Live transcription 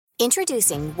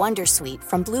Introducing Wondersuite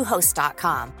from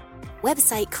Bluehost.com.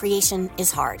 Website creation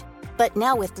is hard, but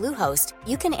now with Bluehost,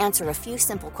 you can answer a few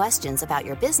simple questions about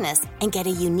your business and get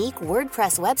a unique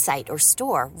WordPress website or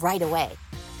store right away.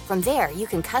 From there, you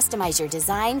can customize your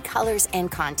design, colors,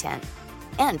 and content.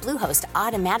 And Bluehost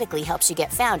automatically helps you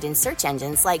get found in search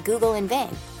engines like Google and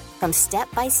Bing. From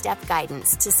step-by-step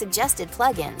guidance to suggested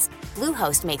plugins,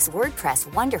 Bluehost makes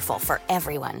WordPress wonderful for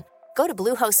everyone. Go to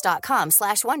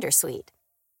bluehost.com/wondersuite.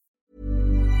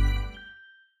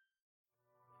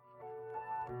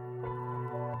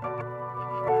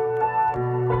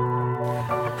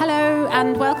 Hello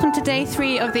and welcome to day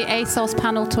 3 of the ASOS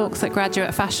panel talks at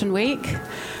Graduate Fashion Week.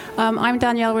 I'm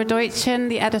Danielle Radoichin,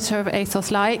 the editor of ASOS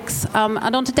Likes.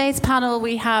 And on today's panel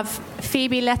we have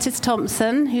Phoebe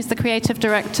Lettis-Thompson, who's the creative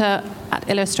director at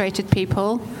Illustrated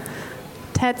People,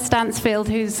 Ted Stansfield,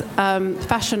 who's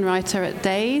fashion writer at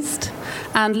Dazed,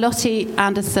 and Lottie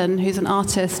Anderson, who's an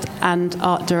artist and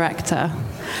art director.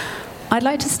 I'd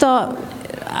like to start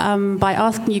by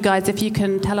asking you guys if you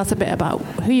can tell us a bit about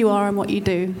who you are and what you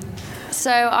do.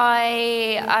 So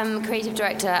I'm creative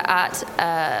director at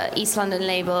East London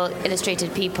label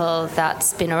Illustrated People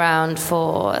that's been around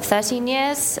for 13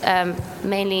 years.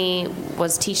 Mainly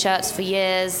was T-shirts for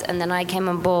years, and then I came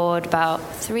on board about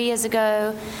 3 years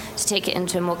ago to take it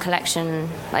into a more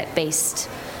collection-based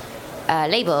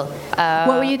label.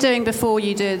 What were you doing before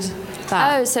you did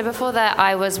that? Oh, so before that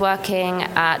I was working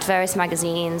at various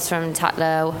magazines from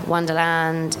Tatler,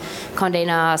 Wonderland, Condé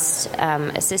Nast,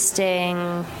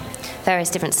 assisting various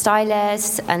different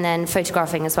stylists, and then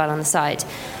photographing as well on the side.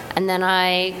 And then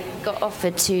I got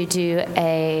offered to do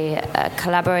a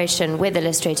collaboration with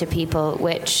Illustrated People,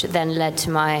 which then led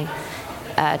to my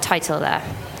title there,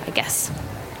 I guess.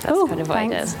 That's kind of what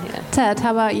thanks. I did. Yeah. Ted,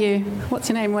 how about you? What's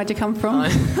your name? Where'd you come from?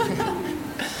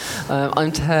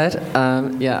 I'm Ted.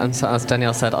 And so as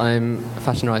Danielle said, I'm a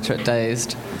fashion writer at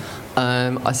Dazed.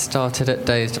 I started at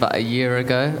Dazed about a year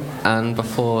ago, and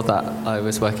before that I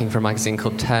was working for a magazine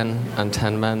called 10 and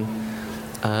 10 Men.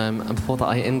 And before that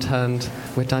I interned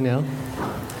with Danielle.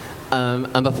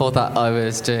 And before that I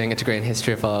was doing a degree in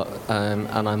history of art,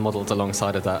 and I modelled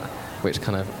alongside of that, which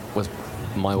kind of was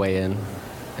my way in.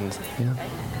 And yeah,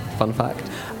 fun fact.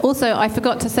 Also, I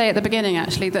forgot to say at the beginning,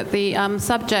 actually, that the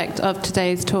subject of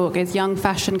today's talk is young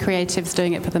fashion creatives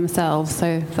doing it for themselves.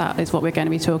 So that is what we're going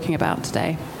to be talking about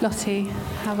today. Lottie,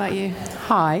 how about you?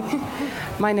 Hi,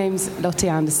 my name's Lottie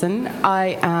Anderson.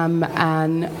 I am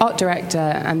an art director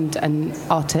and an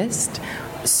artist.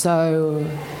 So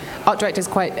art director is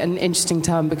quite an interesting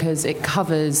term because it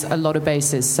covers a lot of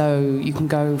bases. So you can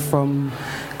go from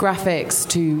graphics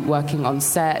to working on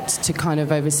set to kind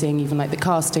of overseeing even like the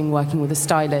casting, working with a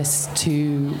stylist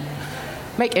to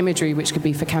make imagery, which could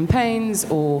be for campaigns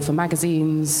or for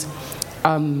magazines.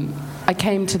 I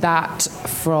came to that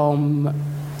from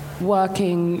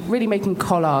really making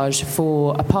collage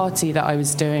for a party that I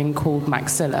was doing called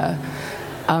Maxilla.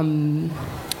 And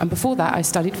before that, I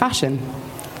studied fashion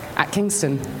at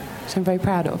Kingston, which I'm very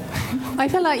proud of. I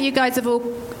feel like you guys have all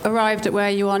arrived at where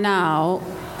you are now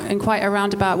in quite a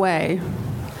roundabout way.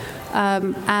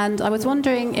 And I was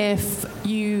wondering if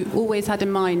you always had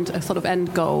in mind a sort of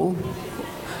end goal,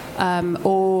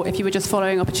 or if you were just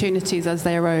following opportunities as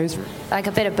they arose. Like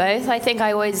a bit of both. I think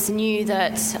I always knew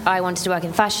that I wanted to work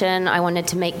in fashion. I wanted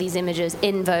to make these images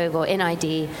in Vogue or in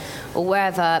ID or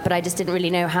wherever, but I just didn't really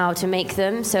know how to make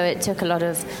them. So it took a lot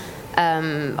of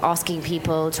asking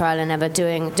people, trial and error,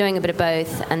 doing a bit of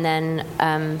both, and then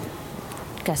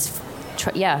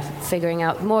figuring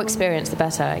out. More experience, the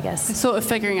better, I guess. Sort of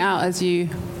figuring out as you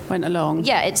went along.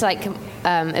 Yeah, it's like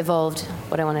evolved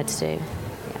what I wanted to do.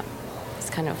 Yeah, it's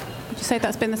kind of. Would you say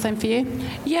that's been the same for you?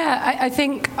 Yeah, I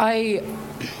think I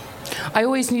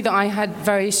always knew that I had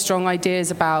very strong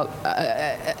ideas about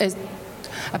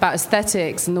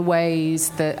aesthetics and the ways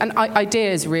that, and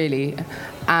ideas really,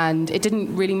 and it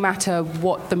didn't really matter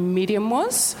what the medium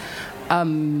was,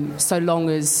 so long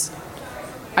as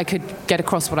I could get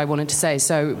across what I wanted to say.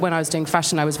 So when I was doing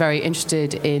fashion, I was very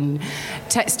interested in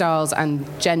textiles and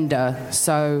gender,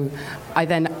 so I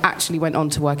then actually went on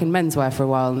to work in menswear for a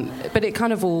while, but it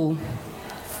kind of all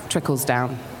trickles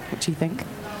down. What do you think?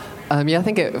 I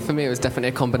think for me it was definitely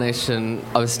a combination.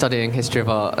 I was studying history of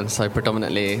art, and so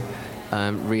predominantly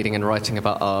reading and writing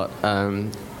about art,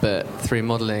 but through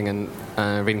modelling and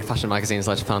reading fashion magazines,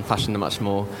 I just found fashion a much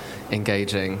more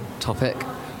engaging topic.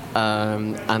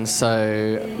 And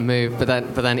so moved, but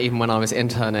then even when I was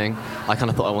interning, I kind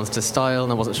of thought I wanted to style,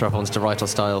 and I wasn't sure if I wanted to write or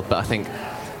style, but I think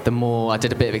the more I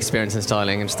did a bit of experience in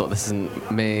styling and just thought, this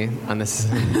isn't me, and this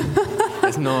is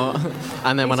it's not.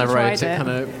 And then when I wrote it,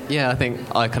 I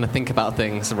think I kind of think about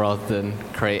things rather than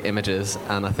create images,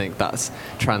 and I think that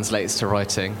translates to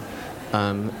writing.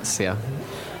 So yeah.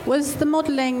 Was the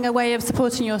modelling a way of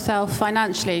supporting yourself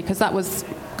financially? Because that was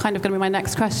kind of going to be my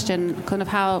next question, kind of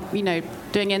how,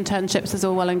 doing internships is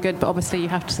all well and good, but obviously you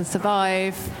have to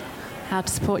survive, how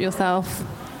to support yourself.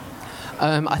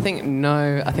 I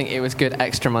think it was good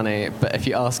extra money, but if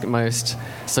you ask most,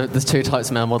 so there's two types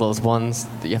of male models. One's,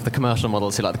 you have the commercial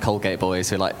models who like the Colgate boys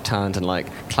who like tanned and like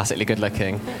classically good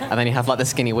looking, and then you have like the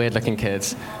skinny weird looking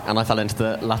kids, and I fell into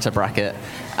the latter bracket,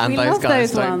 and those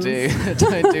guys don't do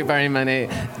very many,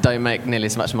 don't make nearly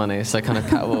as much money, so kind of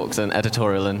catwalks and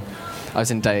editorial, and I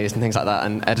was in Dazed and things like that,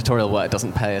 and editorial work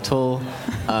doesn't pay at all,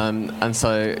 and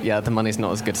so yeah, the money's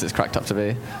not as good as it's cracked up to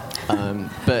be.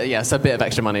 But yeah, so a bit of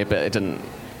extra money, but it didn't,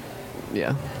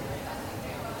 yeah.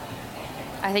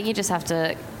 I think you just have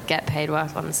to get paid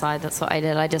work on the side. That's what I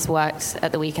did. I just worked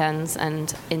at the weekends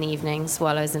and in the evenings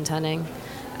while I was interning.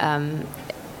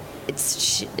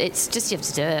 It's just you have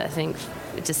to do it, I think.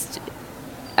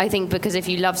 I think because if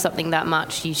you love something that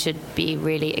much, you should be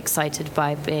really excited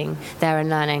by being there and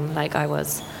learning like I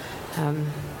was.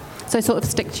 So sort of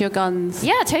stick to your guns.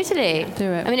 Yeah, totally. Do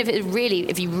it. I mean,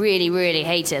 if you really, really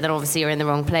hate it, then obviously you're in the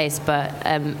wrong place. But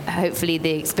hopefully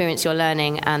the experience you're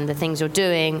learning and the things you're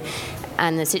doing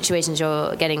and the situations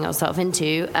you're getting yourself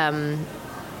into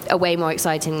are way more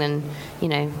exciting than,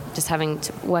 just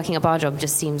working a bar job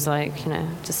just seems like,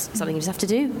 just something you just have to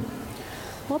do.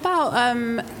 What about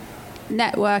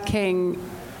networking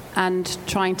and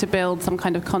trying to build some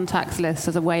kind of contacts list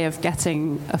as a way of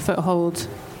getting a foothold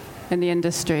in the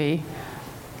industry?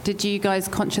 Did you guys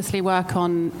consciously work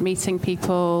on meeting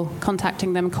people,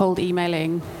 contacting them, cold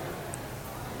emailing?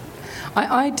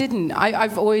 I didn't.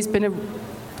 I've always been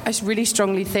I really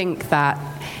strongly think that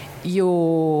it's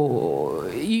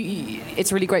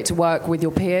really great to work with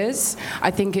your peers.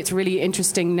 I think it's really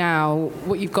interesting now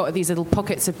what you've got are these little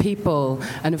pockets of people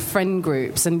and of friend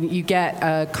groups, and you get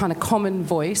a kind of common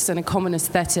voice and a common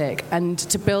aesthetic, and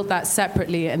to build that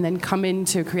separately and then come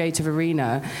into a creative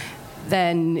arena,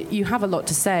 then you have a lot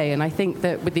to say. And I think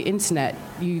that with the internet,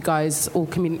 you guys all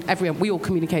we all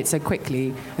communicate so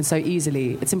quickly and so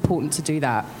easily. It's important to do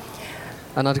that.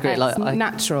 And I'd agree. It's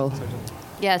natural.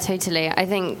 Yeah, totally. I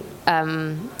think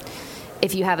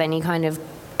if you have any kind of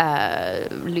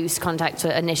loose contact for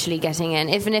initially getting in,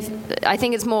 even if I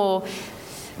think it's more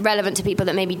relevant to people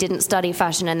that maybe didn't study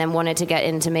fashion and then wanted to get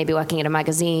into maybe working at a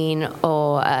magazine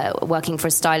or working for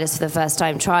a stylist for the first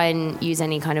time, try and use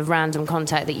any kind of random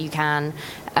contact that you can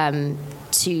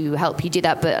to help you do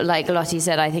that. But like Lottie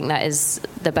said, I think that is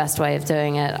the best way of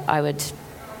doing it.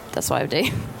 That's what I would do.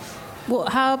 Well,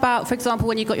 how about, for example,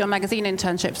 when you got your magazine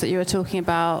internships that you were talking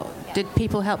about, did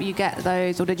people help you get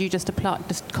those, or did you just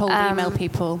cold email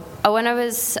people? When I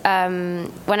was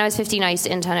 15, I used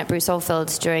to intern at Bruce Oldfield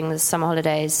during the summer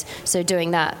holidays. So doing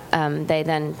that, they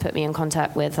then put me in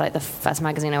contact with like the first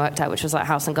magazine I worked at, which was like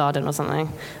House and Garden or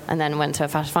something, and then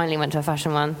finally went to a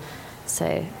fashion one.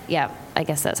 So yeah, I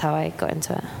guess that's how I got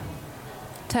into it.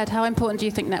 Ted, how important do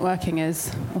you think networking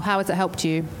is, or how has it helped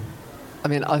you? I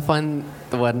mean, I find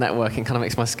the word networking kind of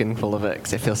makes my skin crawl a bit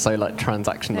because it feels so like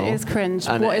transactional. It is cringe.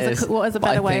 What is a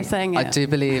better way of saying it? I do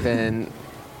believe in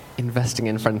investing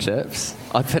in friendships.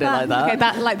 I put it like that. Okay,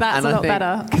 that's a lot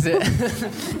better.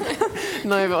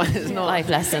 No, but it's not. Life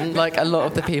lesson. Like a lot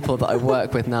of the people that I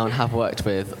work with now and have worked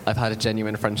with, I've had a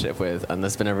genuine friendship with, and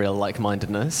there's been a real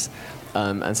like-mindedness.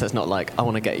 And so it's not like, I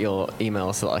want to get your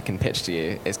email so that I can pitch to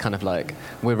you. It's kind of like,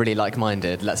 we're really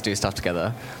like-minded, let's do stuff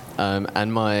together.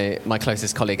 And my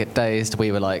closest colleague at Dazed,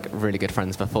 we were like really good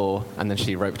friends before, and then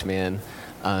she roped me in.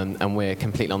 And we're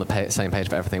completely on the same page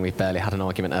for everything. We've barely had an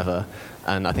argument ever.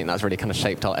 And I think that's really kind of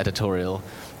shaped our editorial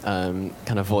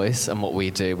kind of voice and what we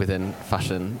do within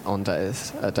fashion on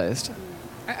Dazed.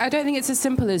 I don't think it's as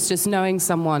simple as just knowing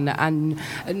someone and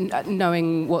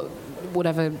knowing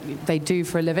whatever they do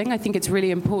for a living. I think it's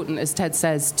really important, as Ted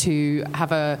says, to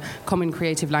have a common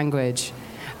creative language.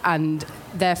 And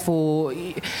therefore,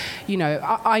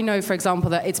 I know, for example,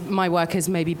 that my work is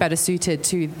maybe better suited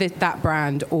to that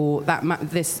brand or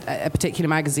this particular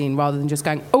magazine rather than just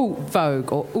going, oh,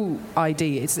 Vogue or oh,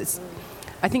 ID.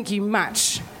 I think you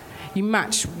match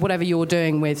whatever you're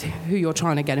doing with who you're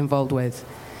trying to get involved with.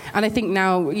 And I think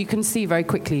now you can see very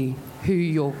quickly who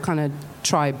your kind of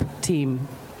tribe team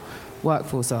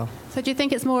workforce are. So do you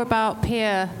think it's more about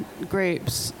peer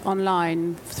groups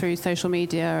online through social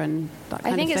media and that kind of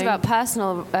thing? I think it's about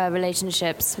personal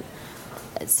relationships.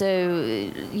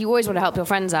 So you always want to help your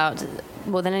friends out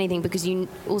more than anything because you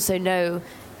also know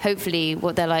hopefully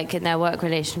what they're like in their work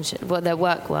relationship, what their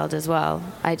work world as well.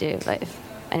 I do. Like,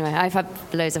 anyway, I've had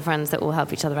loads of friends that all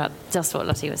help each other out. Just what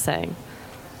Lottie was saying.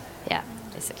 Yeah,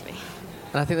 basically.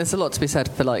 And I think there's a lot to be said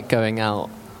for like going out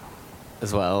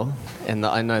as well. In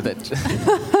that I know that.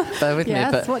 Bear with me.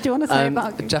 But what do you want to say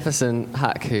about Jefferson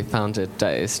Hack, who founded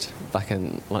Dazed back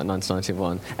in like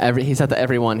 1991? He said that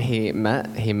everyone he met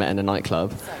in a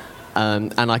nightclub.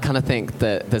 And I kind of think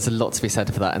that there's a lot to be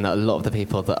said for that, and that a lot of the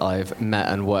people that I've met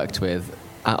and worked with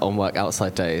on work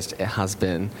outside Dazed, it has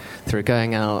been through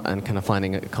going out and kind of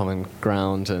finding a common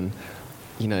ground, and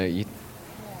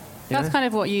that's kind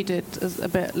of what you did as a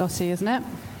bit, Lottie, isn't it?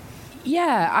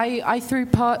 Yeah, I threw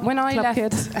when I Club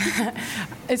left.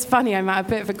 It's funny, I'm a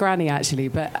bit of a granny actually,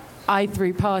 but I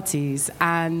threw parties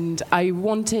and I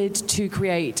wanted to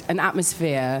create an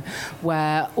atmosphere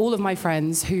where all of my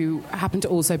friends who happen to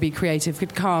also be creative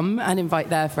could come and invite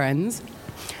their friends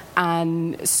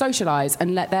and socialise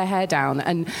and let their hair down.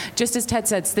 And just as Ted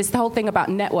said, this whole thing about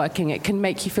networking, it can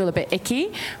make you feel a bit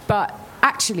icky, but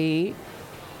actually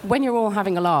when you're all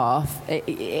having a laugh,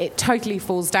 it totally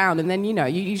falls down, and then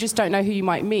you just don't know who you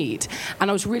might meet. And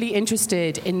I was really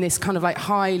interested in this kind of like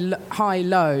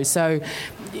high-low. So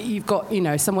you've got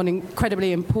someone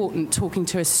incredibly important talking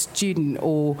to a student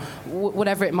or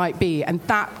whatever it might be, and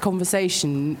that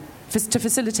conversation to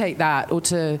facilitate that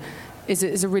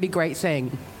is a really great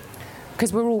thing.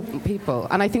 Because we're all people.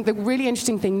 And I think the really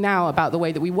interesting thing now about the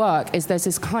way that we work is there's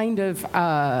this kind of,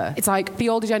 it's like the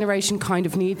older generation kind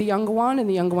of need the younger one, and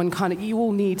the younger one you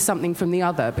all need something from the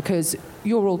other, because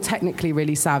you're all technically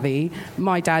really savvy.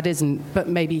 My dad isn't, but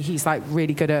maybe he's like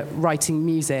really good at writing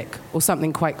music or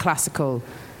something quite classical.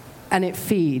 And it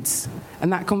feeds.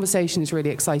 And that conversation is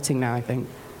really exciting now, I think.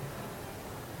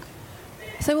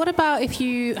 So what about if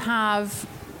you have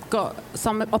got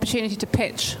some opportunity to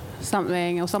pitch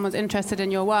something, or someone's interested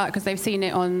in your work because they've seen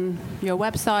it on your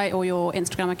website or your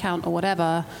Instagram account or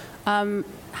whatever?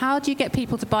 How do you get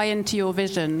people to buy into your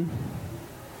vision,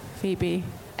 Phoebe?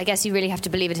 I guess you really have to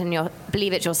believe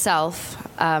it yourself.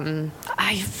 I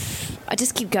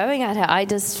just keep going at it. I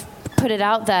just put it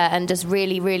out there and just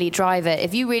really, really drive it.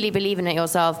 If you really believe in it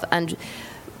yourself and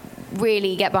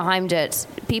really get behind it,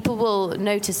 people will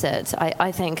notice it,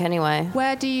 I think, anyway.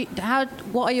 What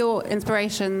are your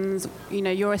inspirations?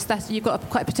 Your aesthetic, you've got a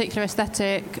quite particular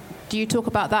aesthetic. Do you talk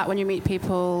about that when you meet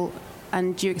people,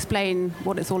 and do you explain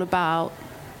what it's all about?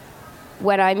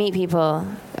 When I meet people,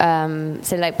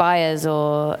 so like buyers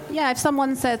or... Yeah, if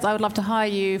someone says, I would love to hire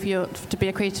you to be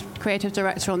a creative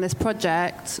director on this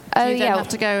project, do you then have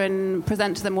to go and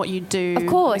present to them what you do? Of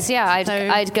course, yeah.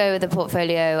 I'd go with a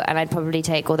portfolio, and I'd probably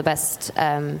take all the best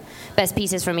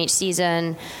pieces from each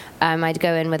season. I'd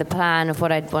go in with a plan of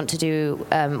what I'd want to do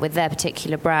with their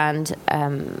particular brand,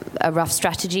 a rough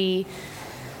strategy,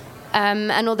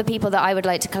 and all the people that I would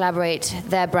like to collaborate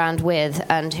their brand with,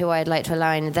 and who I'd like to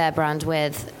align their brand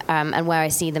with, and where I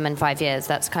see them in 5 years.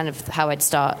 That's kind of how I'd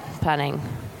start planning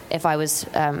if I was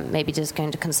maybe just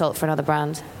going to consult for another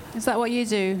brand. Is that what you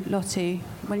do, Lottie?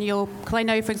 Because I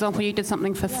know, for example, you did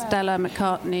something for Stella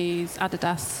McCartney's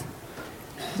Adidas.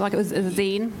 It was like it was a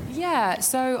zine. Yeah,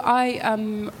 so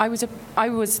I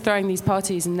was throwing these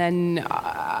parties, and then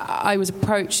I was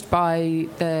approached by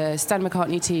the Stella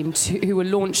McCartney team who were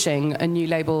launching a new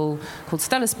label called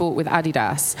Stella Sport with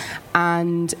Adidas,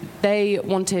 and they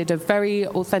wanted a very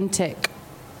authentic,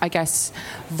 I guess,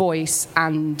 voice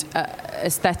and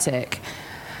aesthetic.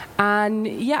 And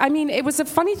yeah, I mean, it was a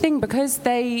funny thing because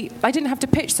I didn't have to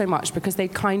pitch so much, because they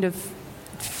kind of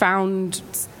found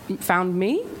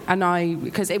me, and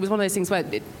because it was one of those things where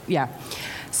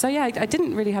I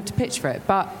didn't really have to pitch for it.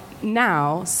 But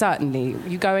now, certainly,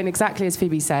 you go in exactly as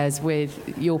Phoebe says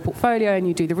with your portfolio, and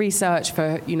you do the research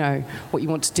for what you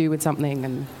want to do with something,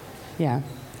 and and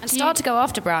start to go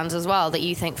after brands as well that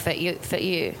you think fit you.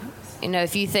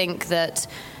 If you think that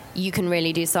you can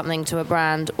really do something to a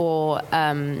brand or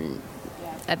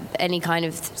any kind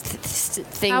of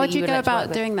thing. How would you go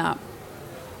about doing that?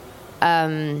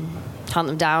 Hunt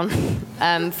them down,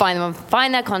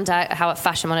 find their contact, how at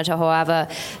Fashion Monitor, however,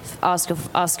 ask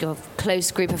your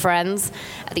close group of friends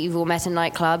that you've all met in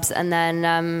nightclubs, and then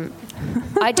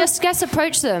I just guess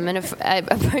approach them.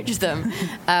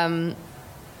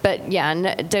 But yeah,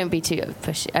 don't be too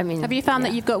pushy. I mean, have you found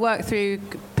that you've got work through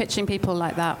pitching people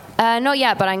like that? Not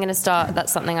yet, but I'm going to start.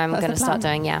 That's something I'm going to start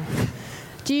doing. Yeah.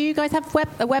 Do you guys have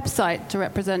a website to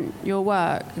represent your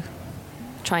work?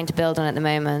 Trying to build on at the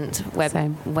moment.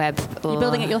 Web. You're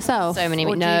building it yourself? So many.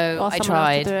 No, I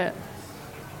tried.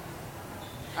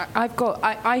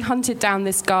 I hunted down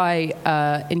this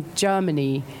guy in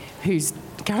Germany who's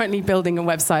currently building a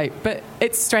website, but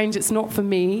it's strange. It's not for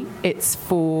me. It's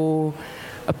for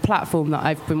a platform that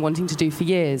I've been wanting to do for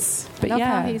years. But Love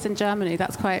yeah, how he's in Germany.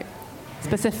 That's quite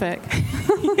specific.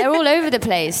 They're all over the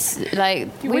place. Like,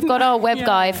 we've got our web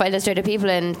guy for Illustrated People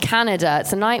in Canada.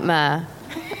 It's a nightmare.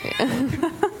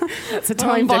 It's a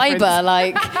time difference. Viber,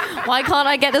 like, why can't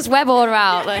I get this web order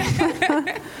out? Like,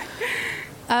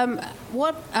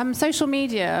 Social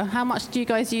media, how much do you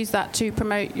guys use that to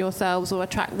promote yourselves or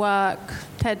attract work?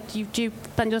 Ted, do you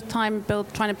spend your time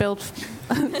trying to build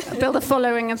a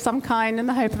following of some kind in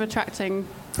the hope of attracting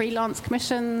freelance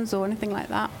commissions or anything like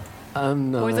that?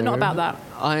 No. Or is it not about that?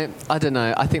 I don't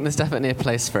know. I think there's definitely a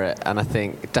place for it, and I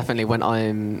think definitely when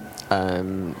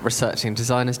I'm researching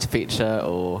designers to feature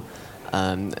or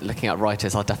looking at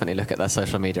writers, I'll definitely look at their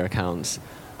social media accounts.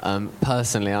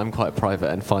 Personally, I'm quite private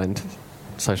and find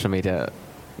social media,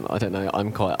 I don't know,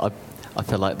 I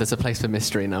feel like there's a place for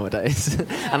mystery nowadays.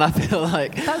 And I feel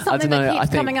like, that's something that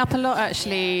keeps coming up a lot,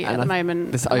 actually, at the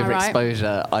moment. This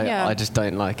overexposure, I just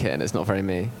don't like it, and it's not very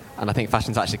me. And I think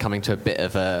fashion's actually coming to a bit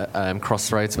of a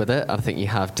crossroads with it. I think you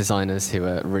have designers who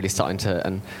are really starting to,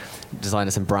 and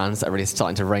designers and brands that are really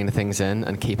starting to rein things in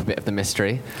and keep a bit of the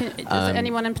mystery. Is there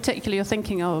anyone in particular you're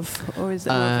thinking of, or is it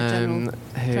more of a general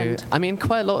trend? I mean,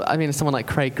 quite a lot. I mean, someone like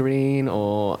Craig Green,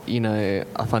 or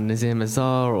I find Nazir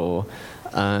Mazar,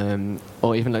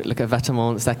 or even look at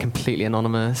Vetements. They're completely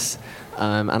anonymous,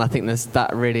 and I think there's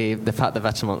that really the fact that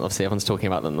Vetements, obviously everyone's talking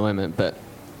about them at the moment, but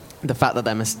the fact that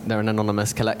they're an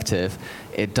anonymous collective,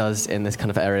 it does in this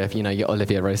kind of area of, your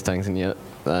Olivia Rostangs and your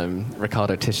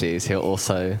Ricardo Tisci's, who are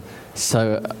also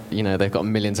they've got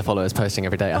millions of followers posting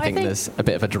every day. I think there's a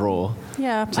bit of a draw.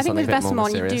 Yeah, I think with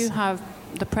Vetements you do have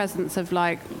the presence of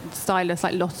like stylists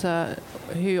like Lotta,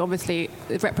 who obviously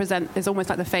is almost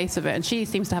like the face of it, and she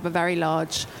seems to have a very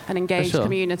large and engaged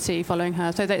community following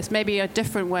her. So that's maybe a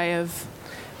different way of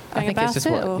going about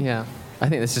it. Yeah. I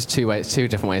think there's just two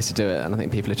different ways to do it, and I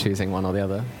think people are choosing one or the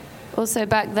other. Also,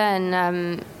 back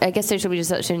then, I guess social media is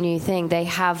such a new thing. They've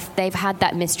had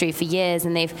that mystery for years,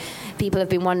 and people have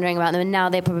been wondering about them, and now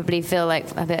they probably feel like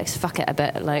a bit, fuck it a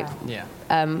bit, like,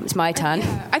 it's my turn.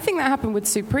 I think that happened with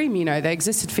Supreme. They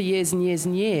existed for years and years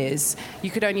and years. You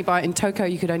could only buy it in Tokyo,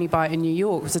 you could only buy it in New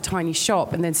York. It was a tiny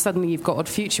shop, and then suddenly you've got Odd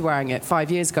Future wearing it.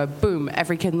 5 years ago, boom,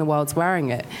 every kid in the world's wearing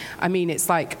it. I mean, it's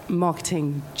like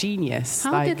marketing genius.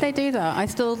 How did they do that?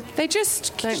 They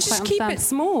just keep it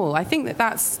small. I think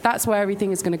that's where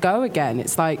everything is going to go again.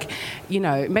 It's like,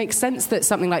 it makes sense that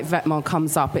something like Vetements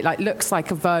comes up. It like looks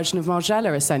like a version of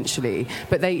Margiela essentially,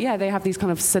 but they have these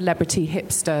kind of celebrity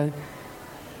hipster.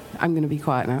 I'm going to be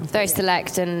quiet now. Very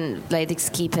select, and they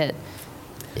just keep it.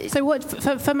 So what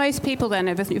for most people then,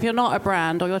 if you're not a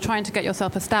brand or you're trying to get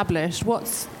yourself established,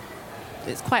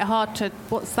 it's quite hard to,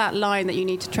 what's that line that you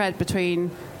need to tread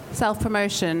between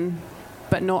self-promotion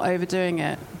but not overdoing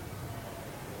it?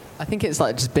 I think it's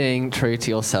like just being true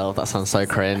to yourself. That sounds so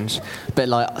cringe, but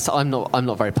so I'm not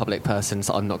a very public person,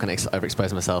 so I'm not going to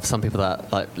overexpose myself. Some people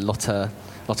that like Lotta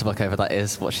Bookover, that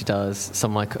is what she does.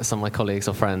 Some of my colleagues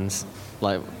or friends,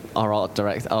 like our art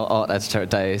editor at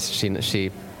Days,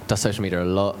 she does social media a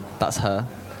lot. That's her.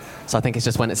 So I think it's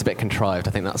just when it's a bit contrived,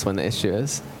 I think that's when the issue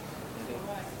is.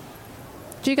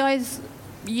 Do you guys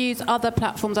use other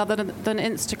platforms other than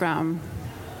Instagram?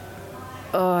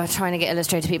 Oh, trying to get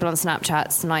Illustrated People on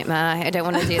Snapchat's a nightmare. I don't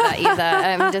want to do that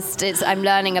either. I'm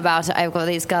learning about it. I've got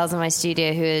these girls in my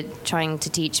studio who are trying to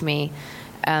teach me,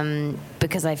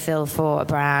 because I feel for a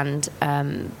brand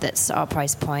that's our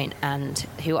price point and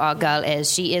who our girl is.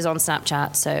 She is on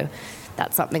Snapchat, so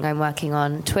that's something I'm working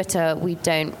on. Twitter, we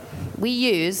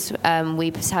use.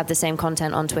 We have the same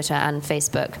content on Twitter and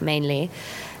Facebook mainly.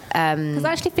 Because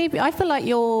actually, Phoebe, I feel like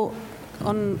you're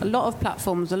on a lot of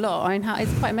platforms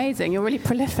it's quite amazing. You're really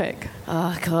prolific.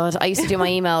 Oh God, I used to do my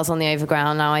emails on the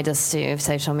Overground. Now I just do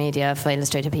social media for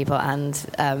Illustrated People and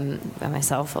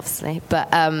myself, obviously. But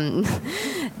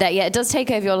it does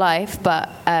take over your life. But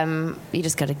you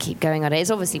just got to keep going on it. It's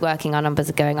obviously working. Our numbers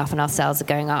are going up and our sales are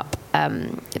going up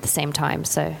at the same time.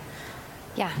 So.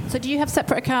 Yeah. So do you have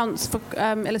separate accounts for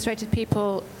Illustrated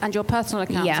People and your personal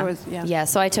accounts? Yeah.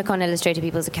 So I took on Illustrated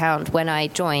People's account when I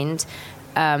joined,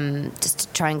 just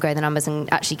to try and grow the numbers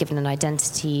and actually give them an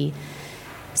identity.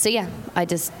 So yeah, I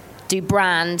just do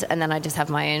brand and then I just have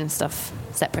my own stuff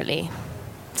separately.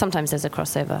 Sometimes there's a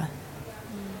crossover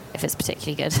if it's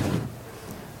particularly good.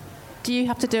 Do you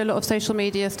have to do a lot of social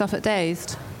media stuff at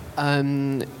Dazed?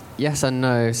 Yes and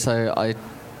no. So I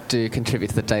do contribute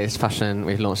to the Dazed Fashion.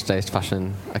 We've launched a Dazed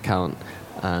Fashion account.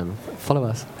 follow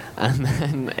us. And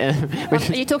then are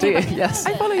you talking about? Yes.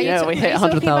 I follow you. Yeah, we hit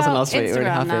 100,000 last week. We're really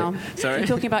happy. Now? Sorry. You're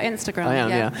talking about Instagram. I am,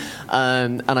 yeah.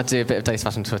 And I do a bit of Days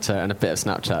Fashion Twitter and a bit of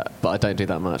Snapchat, but I don't do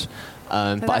that much.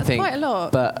 But I think quite a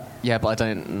lot. But I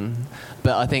don't.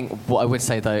 But I think what I would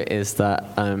say though is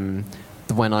that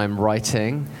when I'm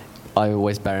writing, I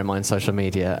always bear in mind social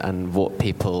media and what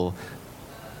people,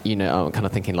 I'm kind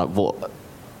of thinking like what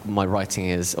my writing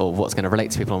is or what's going to relate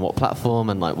to people on what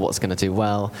platform and like what's going to do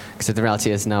well. Because the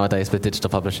reality is nowadays with digital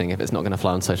publishing, if it's not going to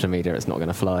fly on social media, it's not going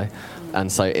to fly.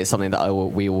 And so it's something that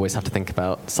we always have to think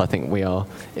about. So I think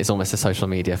it's almost a social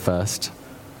media first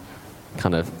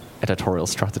kind of editorial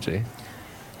strategy.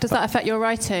 Does that affect your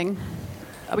writing?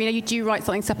 I mean, do you write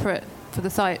something separate for the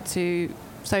site to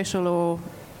social or?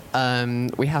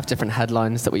 We have different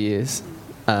headlines that we use.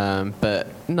 But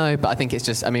I think it's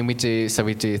just, we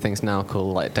do things now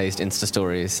called like Dazed Insta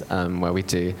Stories, where we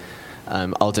do,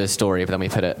 I'll do a story, but then we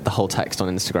put the whole text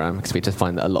on Instagram because we just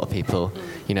find that a lot of people,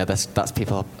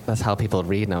 that's how people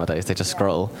read nowadays. They just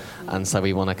scroll. And so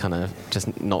we want to kind of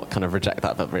just not kind of reject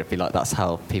that, but be like, that's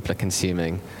how people are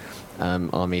consuming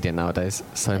our media nowadays.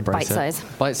 So embrace Bite-size.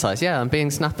 Bite-size, yeah, and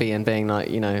being snappy and being like,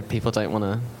 people don't want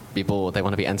to be bored, they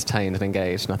want to be entertained and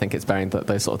engaged, and I think it's bearing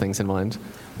those sort of things in mind.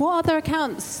 What other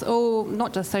accounts, or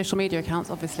not just social media accounts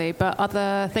obviously, but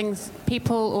other things,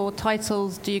 people or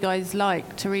titles do you guys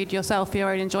like to read yourself for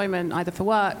your own enjoyment, either for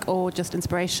work or just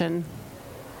inspiration?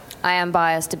 I am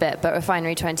biased a bit, but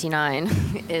Refinery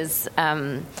 29 is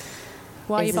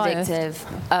Why are you biased?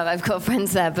 Addictive. I've got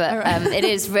friends there, but it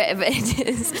is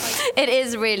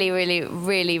really, really,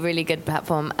 really, really good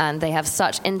platform, and they have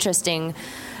such interesting,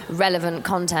 relevant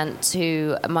content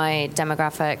to my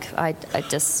demographic.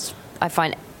 I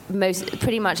find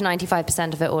pretty much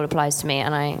 95% of it all applies to me,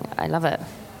 and I love it.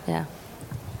 Yeah.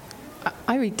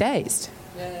 I read Dazed.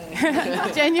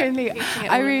 Genuinely,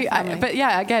 but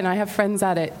yeah, again, I have friends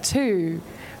at it too.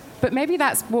 But maybe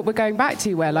that's what we're going back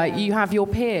to, where like you have your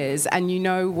peers and you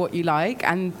know what you like,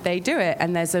 and they do it,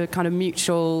 and there's a kind of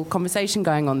mutual conversation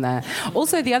going on there.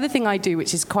 Also, the other thing I do,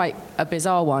 which is quite a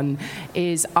bizarre one,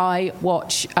 is I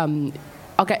watch.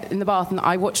 I'll get in the bath and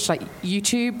I watch like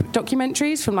YouTube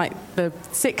documentaries from like the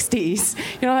 60s,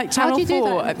 like Channel 4. How do you do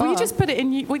that? Well, you just put it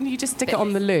in. When you just stick it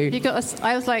on the loo.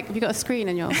 I was like, have you got a screen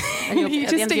in your? You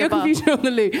just stick your computer on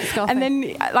the loo, and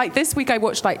then like this week I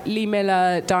watched like Lee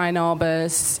Miller, Diane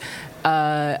Arbus.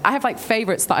 I have like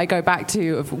favourites that I go back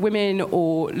to of women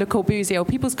or Le Corbusier or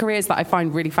people's careers that I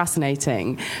find really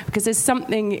fascinating, because there's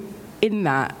something in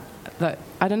that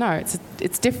I don't know.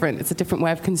 It's different. It's a different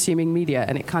way of consuming media,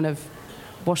 and it kind of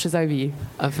washes over you.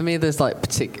 For me, there's like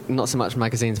not so much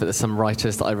magazines, but there's some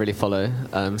writers that I really follow.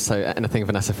 So anything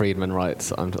Vanessa Friedman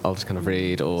writes, I'll just kind of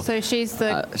read. Or so she's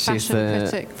the fashion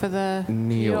critic for the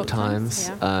New York Times.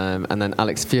 Yeah. And then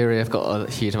Alex Fury, I've got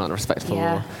a huge amount of respect for.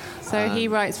 Yeah. So he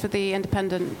writes for the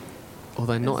Independent.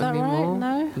 Although not anymore. Right?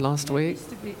 No. Last week.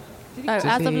 Of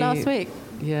last week.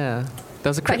 Yeah. There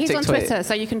was a cryptic tweet. But he's on Twitter,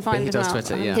 so you can find him. He does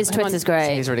Twitter. Yeah. His Twitter's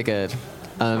great. He's really good.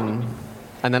 And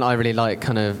then I really like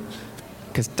kind of,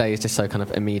 because Dazed is so kind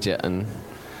of immediate, and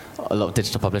a lot of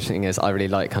digital publishing is, I really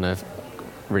like kind of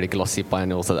really glossy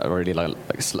biennials that are really like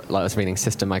I was reading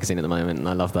System magazine at the moment, and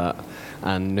I love that.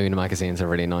 And Noon magazine's a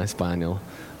really nice biennial.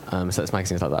 So it's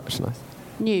magazines like that, which is nice.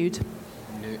 Nude.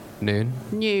 Noon.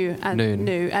 New and Noon.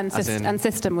 New and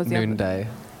System was the Noonday.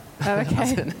 Oh,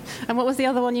 okay. And what was the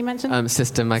other one you mentioned?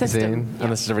 System magazine. System, yeah.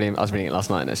 And this is I was reading it last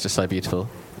night, and it's just so beautiful.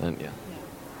 And yeah.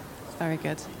 Very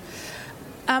good.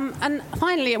 And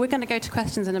finally, we're going to go to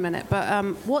questions in a minute, but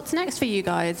what's next for you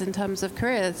guys in terms of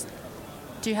careers?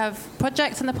 Do you have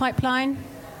projects in the pipeline?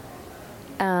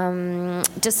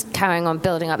 Just carrying on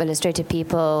building up Illustrated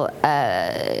People,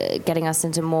 getting us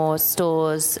into more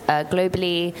stores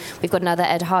globally. We've got another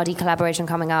Ed Hardy collaboration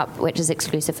coming up, which is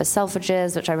exclusive for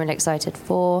Selfridges, which I'm really excited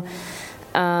for.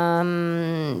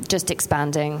 Just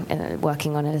expanding,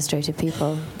 working on Illustrated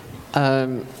People.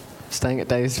 Staying at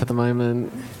Dazed for the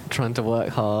moment, trying to work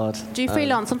hard. Do you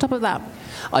freelance on top of that?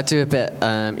 I do a bit,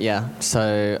 yeah.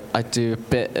 So I do a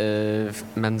bit of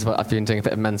menswear. I've been doing a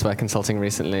bit of menswear consulting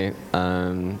recently.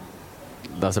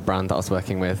 There's a brand that I was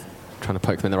working with, trying to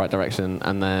poke them in the right direction.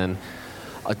 And then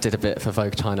I did a bit for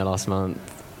Vogue China last month.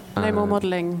 No more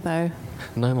modelling, though.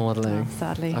 No more modelling. Oh,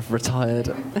 sadly. I've retired.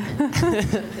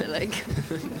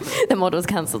 The model's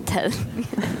cancelled, Ted.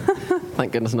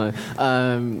 Thank goodness, no.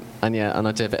 And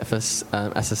I do a bit for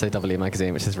SSAW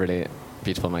magazine, which is really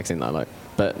beautiful magazine that I like.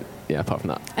 But yeah, apart from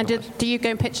that. And do you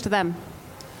go and pitch to them?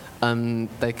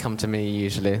 They come to me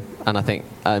usually, and I think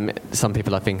some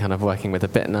people I've been kind of working with a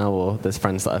bit now, or there's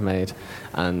friends that I've made,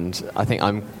 and I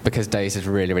think because Days is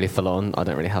really, really full on, I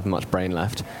don't really have much brain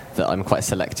left, that I'm quite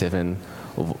selective in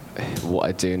what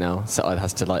I do now, so it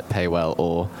has to like pay well,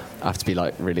 or I have to be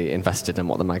like really invested in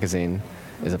what the magazine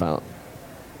is about.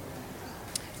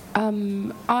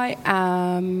 I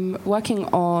am working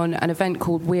on an event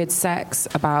called Weird Sex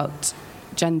about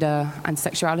gender and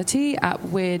sexuality at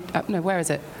where is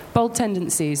it? Bold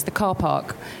Tendencies, the car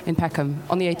park in Peckham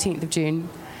on the 18th of June.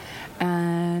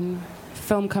 And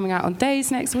film coming out on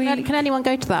Days next week. Can anyone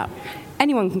go to that?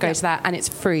 Anyone can go to that, and it's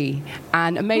free.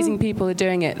 And amazing people are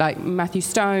doing it, like Matthew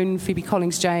Stone, Phoebe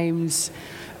Collins-James,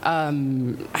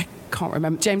 I can't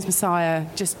remember, James Messiah,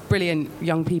 just brilliant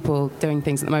young people doing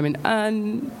things at the moment.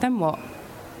 And then what?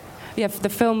 Yeah, the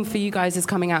film for you guys is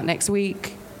coming out next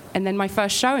week. And then my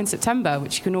first show in September,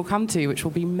 which you can all come to, which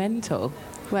will be mental.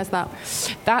 Where's that?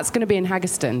 That's going to be in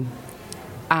Haggerston.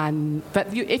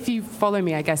 But if you follow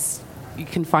me, I guess you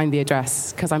can find the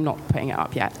address, because I'm not putting it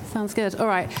up yet. Sounds good. All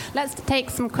right, let's take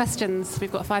some questions.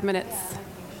 We've got 5 minutes.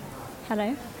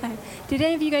 Hello. Hi. Did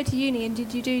any of you go to uni, and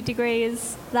did you do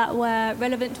degrees that were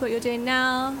relevant to what you're doing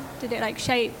now? Did it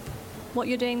shape what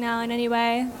you're doing now in any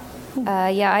way?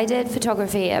 Yeah, I did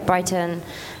photography at Brighton,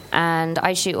 and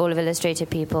I shoot all of Illustrated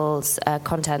People's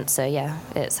content, so yeah,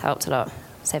 it's helped a lot.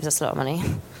 Saves us a lot of money.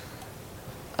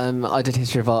 I did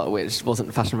history of art, which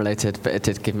wasn't fashion related, but it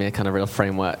did give me a kind of real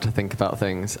framework to think about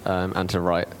things and to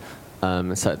write.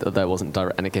 So there wasn't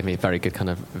direct, and it gave me a very good kind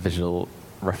of visual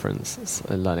reference.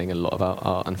 So learning a lot about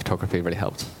art and photography really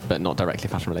helped, but not directly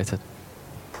fashion related.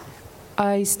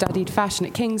 I studied fashion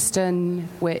at Kingston,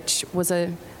 which was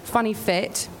a funny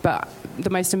fit, but the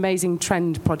most amazing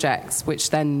trend projects, which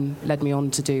then led me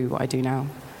on to do what I do now.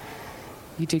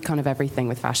 You do kind of everything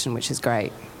with fashion, which is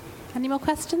great. Any more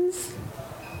questions?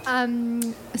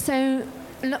 So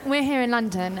we're here in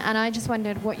London, and I just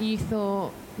wondered what you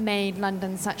thought made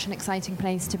London such an exciting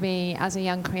place to be as a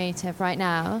young creative right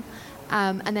now.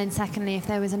 And then secondly, if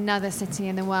there was another city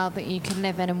in the world that you could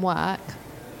live in and work,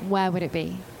 where would it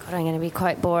be? God, I'm going to be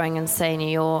quite boring and say New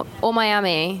York or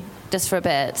Miami, just for a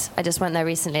bit. I just went there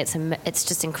recently. It's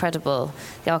just incredible,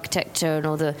 the architecture and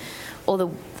all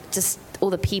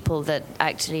the people that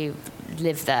actually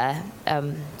live there,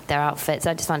 their outfits.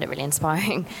 I just find it really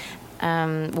inspiring.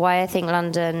 Why I think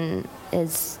London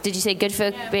is, did you say good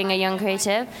for being a young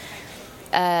creative?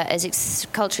 It's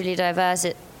culturally diverse.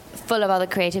 It's full of other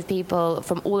creative people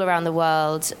from all around the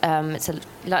world. It's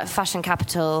a fashion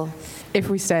capital. If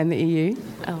we stay in the EU.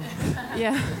 Oh.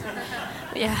 Yeah.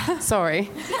 Yeah. Sorry.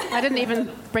 I didn't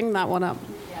even bring that one up.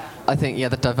 I think,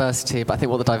 the diversity, but I think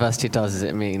what the diversity does is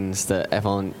it means that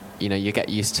everyone, you get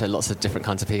used to lots of different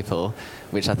kinds of people,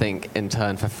 which I think in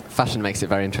turn for fashion makes it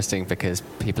very interesting because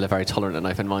people are very tolerant and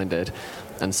open-minded.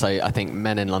 And so I think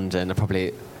men in London are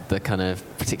probably the kind of,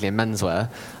 particularly in menswear,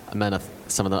 men are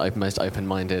some of the most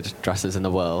open-minded dressers in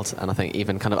the world. And I think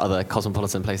even kind of other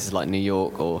cosmopolitan places like New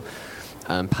York or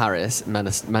Paris,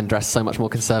 men dress so much more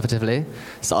conservatively.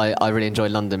 So I really enjoy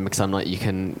London because I'm like,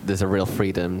 there's a real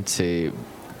freedom to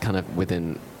kind of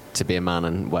to be a man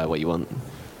and wear what you want.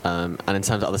 And in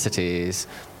terms of other cities,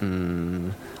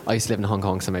 I used to live in Hong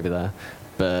Kong, so maybe there.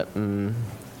 But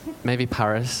maybe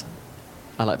Paris.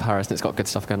 I like Paris, and it's got good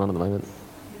stuff going on at the moment.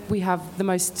 We have the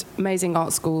most amazing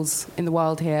art schools in the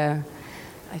world here.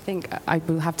 I think I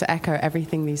will have to echo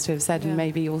everything these two have said, and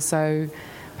maybe also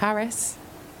Paris.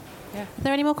 Yeah. Are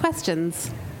there any more questions?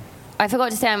 I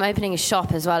forgot to say I'm opening a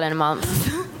shop as well in a month.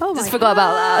 Oh, just forgot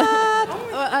about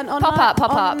that.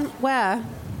 Pop up. Where?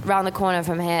 Round the corner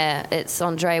from here. It's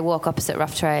on Dre Walk opposite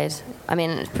Rough Trade. I mean,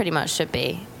 it pretty much should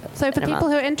be. So for people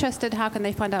who are interested, how can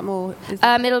they find out more?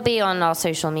 It'll be on our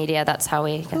social media. That's how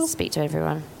we get to speak to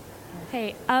everyone.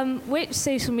 Hey, which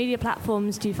social media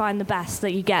platforms do you find the best,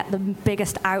 that you get the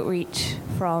biggest outreach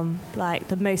from, like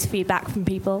the most feedback from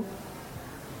people?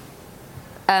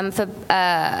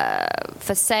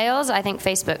 For sales, I think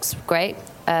Facebook's great.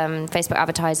 Facebook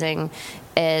advertising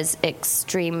is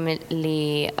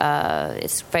extremely,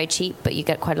 it's very cheap, but you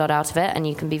get quite a lot out of it, and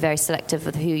you can be very selective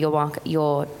with who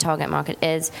your target market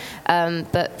is.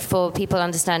 But for people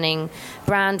understanding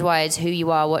brand-wise who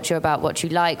you are, what you're about, what you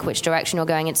like, which direction you're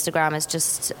going, Instagram is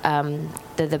just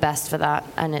the best for that,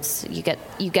 and you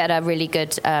get a really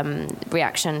good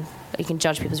reaction. You can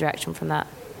judge people's reaction from that.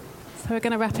 So we're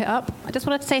going to wrap it up. I just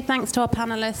wanted to say thanks to our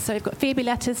panellists. So we've got Phoebe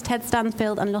Letters, Ted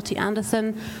Stansfield and Lottie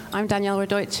Anderson. I'm Danielle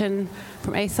Radeutschen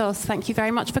from ASOS. Thank you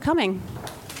very much for coming.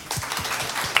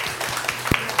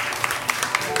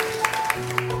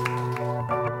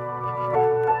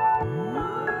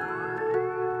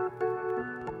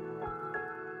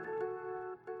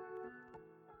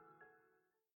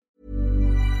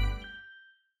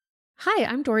 Hi,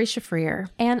 I'm Dory Shafrir.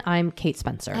 And I'm Kate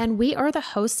Spencer. And we are the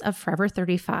hosts of Forever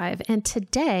 35. And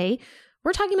today,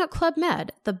 we're talking about Club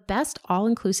Med, the best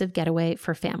all-inclusive getaway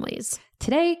for families.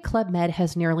 Today, Club Med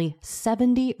has nearly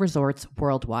 70 resorts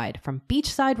worldwide, from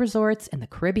beachside resorts in the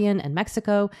Caribbean and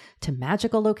Mexico, to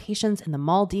magical locations in the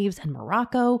Maldives and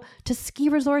Morocco, to ski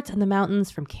resorts in the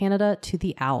mountains from Canada to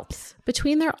the Alps.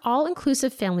 Between their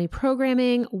all-inclusive family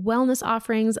programming, wellness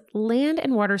offerings, land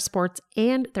and water sports,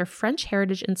 and their French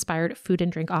heritage-inspired food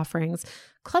and drink offerings,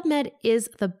 Club Med is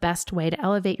the best way to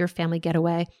elevate your family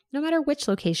getaway, no matter which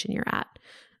location you're at.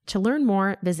 To learn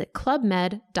more, visit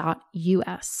clubmed.us.